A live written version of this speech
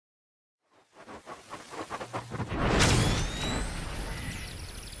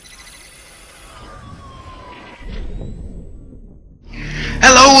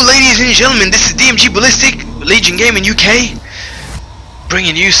Ladies and gentlemen, this is DmgBallistic, Legion Gaming UK,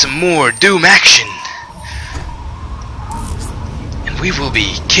 bringing you some more Doom action. And we will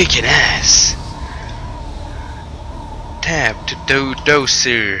be kicking ass. Tab to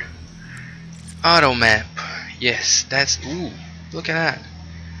doser. Auto map. Yes, that's... ooh, look at that.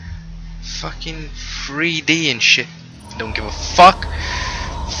 Fucking 3D and shit. Don't give a fuck.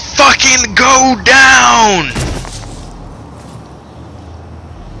 Fucking go down!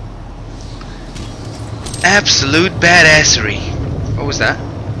 Absolute badassery. What was that?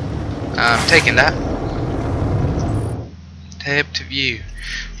 I'm taking that. Tab to view.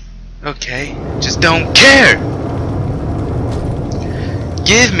 Okay, just don't care.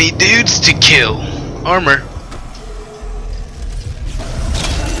 Give me dudes to kill. Armor.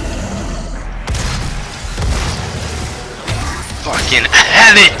 Fucking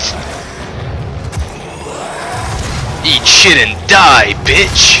have it. Eat shit and die,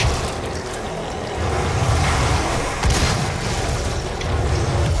 bitch.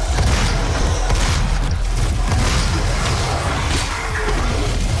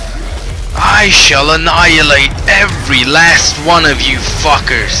 I shall annihilate every last one of you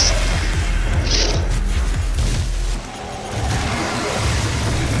fuckers.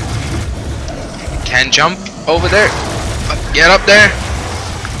 Can't jump over there. Get up there.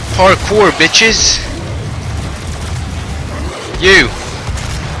 Parkour, bitches. You.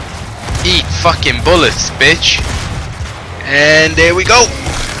 Eat fucking bullets, bitch. And there we go.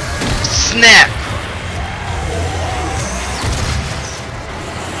 Snap.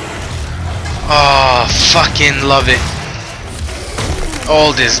 Oh, fucking love it.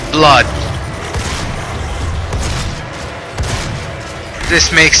 All this blood.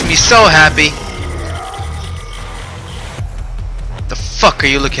 This makes me so happy. The fuck are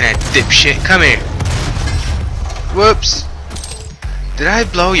you looking at, dipshit? Come here. Whoops. Did I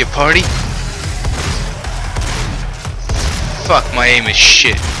blow your party? Fuck, my aim is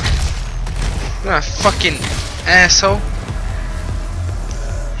shit. You're a fucking asshole.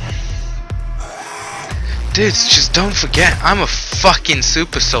 Dudes, just don't forget, I'm a fucking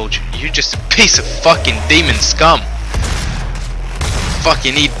super soldier. You're just a piece of fucking demon scum.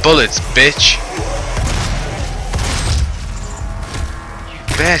 Fucking eat bullets, bitch. You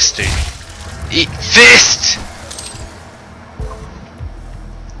bastard. Eat fist!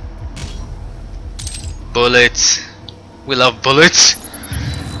 Bullets. We love bullets.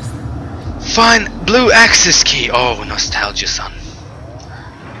 Fine, blue access key. Oh, nostalgia, son.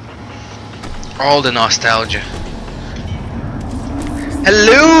 All the nostalgia.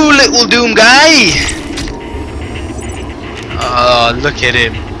 Hello, little Doom guy. Oh, look at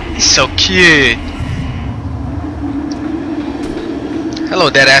him. He's so cute.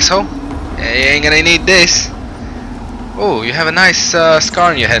 Hello, dead asshole. Yeah, you ain't gonna need this. Oh, you have a nice scar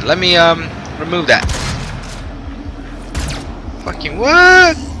on your head. Let me remove that. Fucking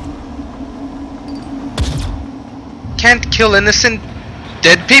what? Can't kill innocent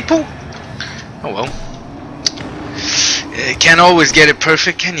dead people? Oh well. Can't always get it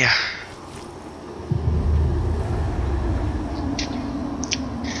perfect, can ya?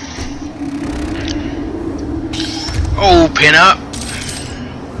 Open up.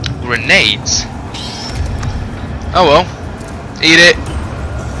 Grenades. Oh well. Eat it.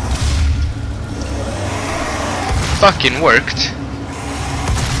 Fucking worked.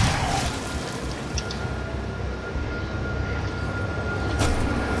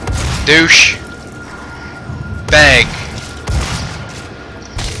 Douche. Bag.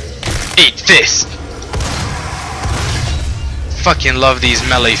 Eat fist. Fucking love these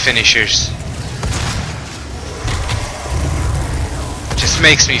melee finishers. Just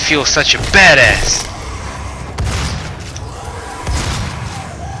makes me feel such a badass.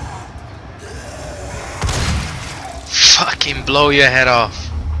 Fucking blow your head off.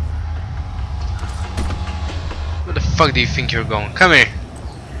 Where the fuck do you think you're going? Come here.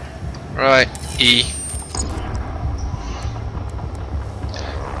 Right, E.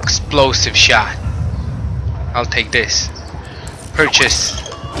 Explosive shot. I'll take this. Purchase.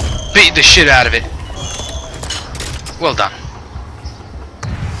 Beat the shit out of it. Well done.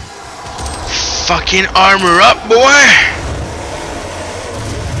 Fucking armor up, boy.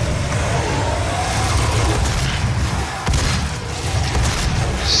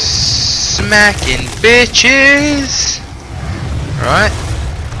 Smacking bitches. Right.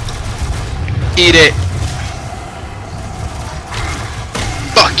 Eat it.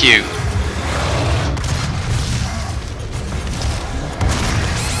 Fuck you.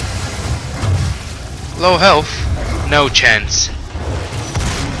 Low health? No chance.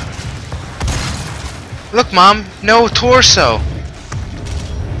 Look, Mom, no torso.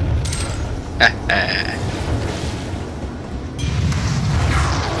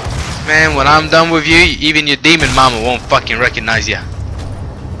 Man, when I'm done with you, even your demon mama won't fucking recognize you.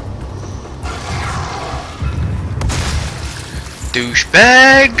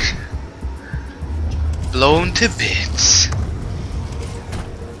 Douchebag! Blown to bits.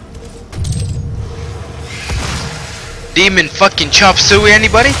 Demon fucking chop suey,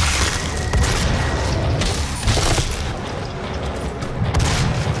 anybody?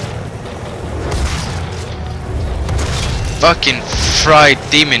 Fucking fried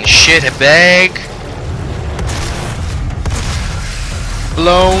demon shit bag.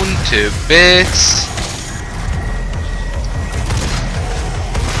 Blown to bits.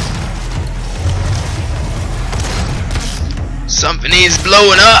 Something is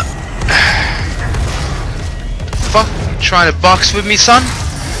blowing up. Fuck, trying to box with me, son?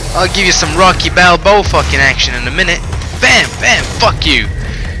 I'll give you some Rocky Balboa fucking action in a minute. Bam, bam, fuck you.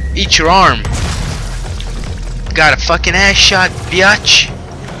 Eat your arm. Got a fucking ass shot, biatch.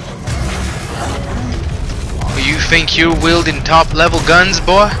 You think you're wielding top level guns,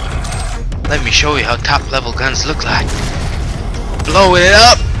 boy? Let me show you how top level guns look like. Blow it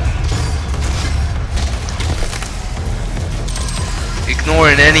up.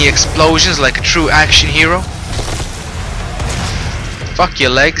 Ignoring any explosions like a true action hero. Fuck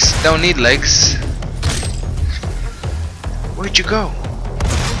your legs, don't need legs. Where'd you go?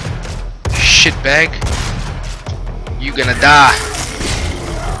 Shitbag. You gonna die.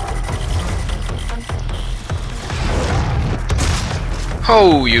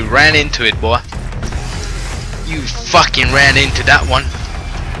 Oh, you ran into it, boy. You fucking ran into that one.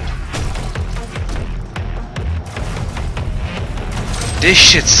 This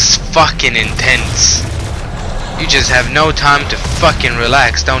shit's fucking intense. You just have no time to fucking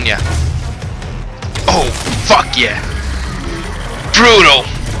relax, don't ya? Oh, fuck yeah. Brutal.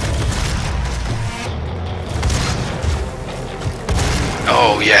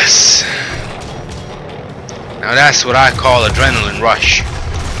 Oh, yes. Now that's what I call adrenaline rush.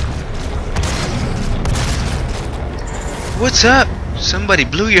 What's up? Somebody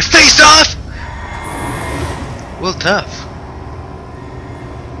blew your face off? Well, tough.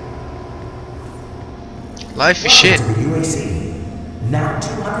 Life is shit. Welcome to the UAC. Now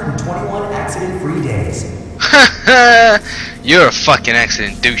 221 accident-free days. You're a fucking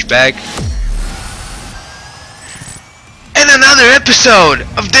accident, douchebag. And another episode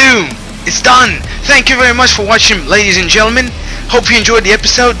of Doom is done. Thank you very much for watching, ladies and gentlemen. Hope you enjoyed the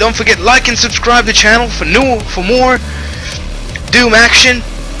episode. Don't forget like and subscribe to the channel for more Doom action.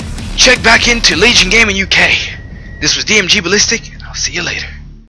 Check back into Legion Gaming UK. This was DmgBallistic, and I'll see you later.